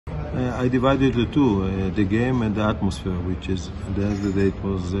I divided the two, the game and the atmosphere, which is the other day it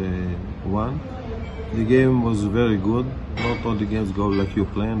was one. The game was very good. Not all the games go like you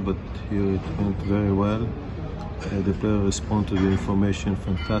planned, but here it went very well. The player respond to the information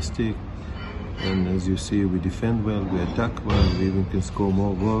fantastic, and as you see, we defend well, we attack well, we even can score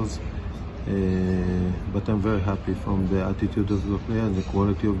more goals. But I'm very happy from the attitude of the player and the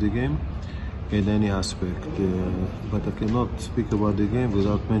quality of the game in any aspect. But I cannot speak about the game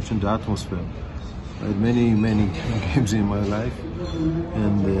without mentioning the atmosphere. I had many games in my life,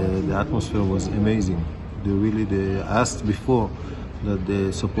 and the atmosphere was amazing. They asked before that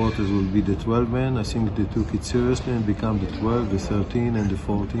the supporters will be the 12 men. I think they took it seriously and become the 12, the 13 and the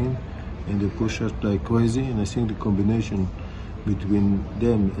 14, and they pushed us like crazy. And I think the combination between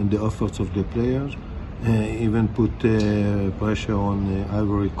them and the efforts of the players even put pressure on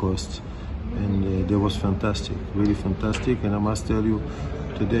Ivory Coast, and that was fantastic, really fantastic. And I must tell you,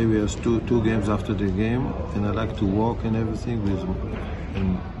 today we have two games after the game, and I like to walk and everything with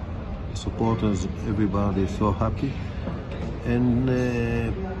and supporters, everybody is so happy. And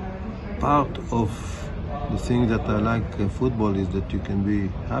part of the thing that I like in football is that you can be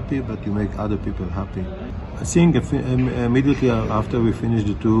happy, but you make other people happy. I think immediately after we finished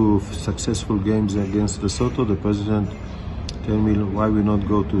the two successful games against Lesotho, the president told me why we not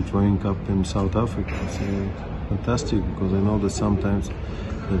go to Training Cup in South Africa. I say, fantastic, because I know that sometimes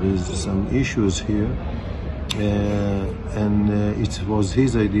there is some issues here, and it was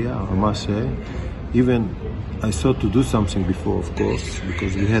his idea, I must say. Even I thought to do something before, of course,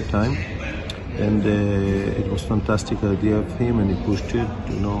 because we had time, and it was fantastic idea of him, and he pushed it.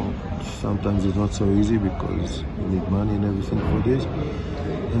 You know, sometimes it's not so easy because you need money and everything for this.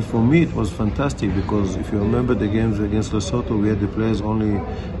 And for me, it was fantastic because if you remember the games against Lesotho, we had the players only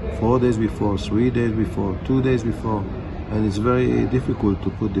 4 days before, 3 days before, 2 days before, and it's very difficult to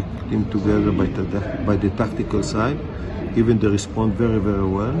put the team together by the tactical side. Even they respond very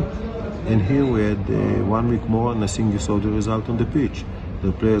well. And here we had 1 week more, and I think you saw the result on the pitch.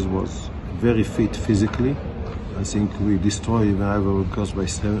 The players was very fit physically. I think we destroyed even Ivory Coast by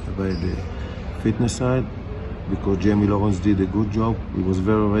the fitness side, because Jamie Lawrence did a good job. He was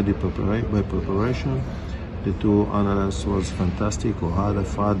very ready by preparation. The two analysts was fantastic. Ohad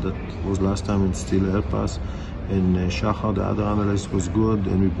Afad, that was last time and still helped us. And Shahar, the other analyst, was good.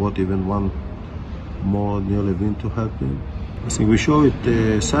 And we brought even one more near Levin to help him. I think we showed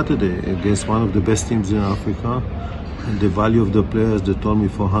it Saturday against one of the best teams in Africa. And the value of the players, they told me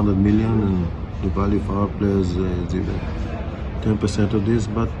 400 million, and the value for our players is even 10% of this.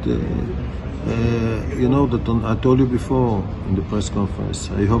 But you know that I told you before in the press conference,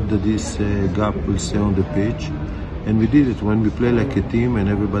 I hope that this gap will stay on the pitch. And we did it. When we play like a team and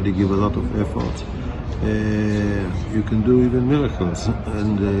everybody give a lot of effort, you can do even miracles.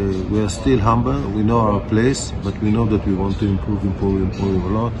 And we are still humble. We know our place, but we know that we want to improve a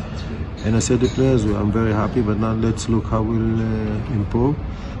lot. And I said to the players, I'm very happy, but now let's look how we'll improve.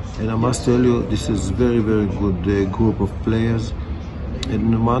 And I must tell you, this is very good group of players.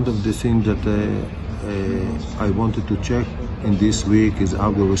 And one of the things that I wanted to check in this week is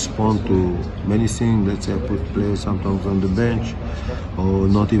how they respond to many things. Let's say I put players sometimes on the bench or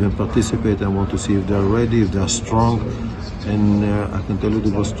not even participate. I want to see if they're ready, if they're strong. And I can tell you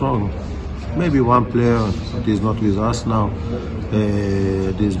they were strong. Maybe one player that is not with us now,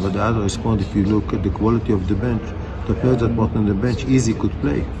 but the other respond. If you look at the quality of the bench, the players that brought on the bench, easy could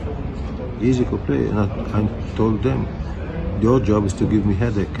play. And I told them, your job is to give me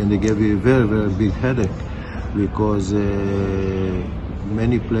headache, and they gave me a very big headache, because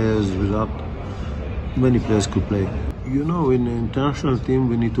many players could play. You know, in the international team,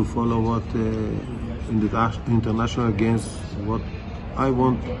 we need to follow what in the international games, what I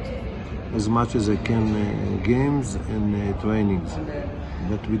want as much as I can, games and trainings.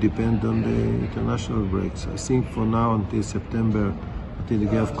 But we depend on the international breaks. I think for now, until September, until the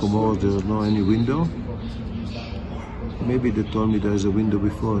game of Comoros, there is no any window. Maybe they told me there is a window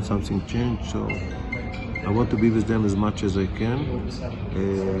before and something changed, so I want to be with them as much as I can.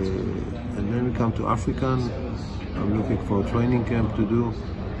 And then we come to Africa. I'm looking for a training camp to do,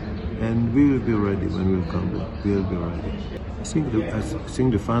 and we will be ready when we come back. We will be ready. I think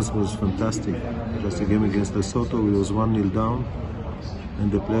the fans was fantastic. Just the game against Lesotho, we was 1-0 down,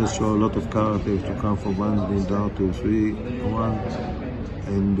 and the players show a lot of character to come from 1-0 down to 3-1.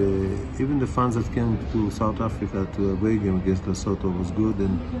 And even the fans that came to South Africa to a away game against Lesotho was good.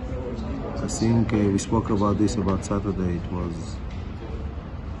 And I think we spoke about this about Saturday. It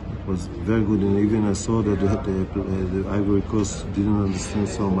was very good, and even I saw that the Ivory Coast didn't understand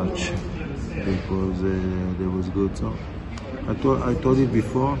so much because they was good. So I told it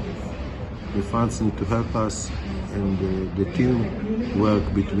before. The fans need to help us, and the team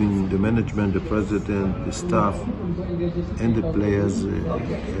work between the management, the president, the staff, and the players.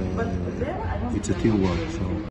 It's a teamwork. So.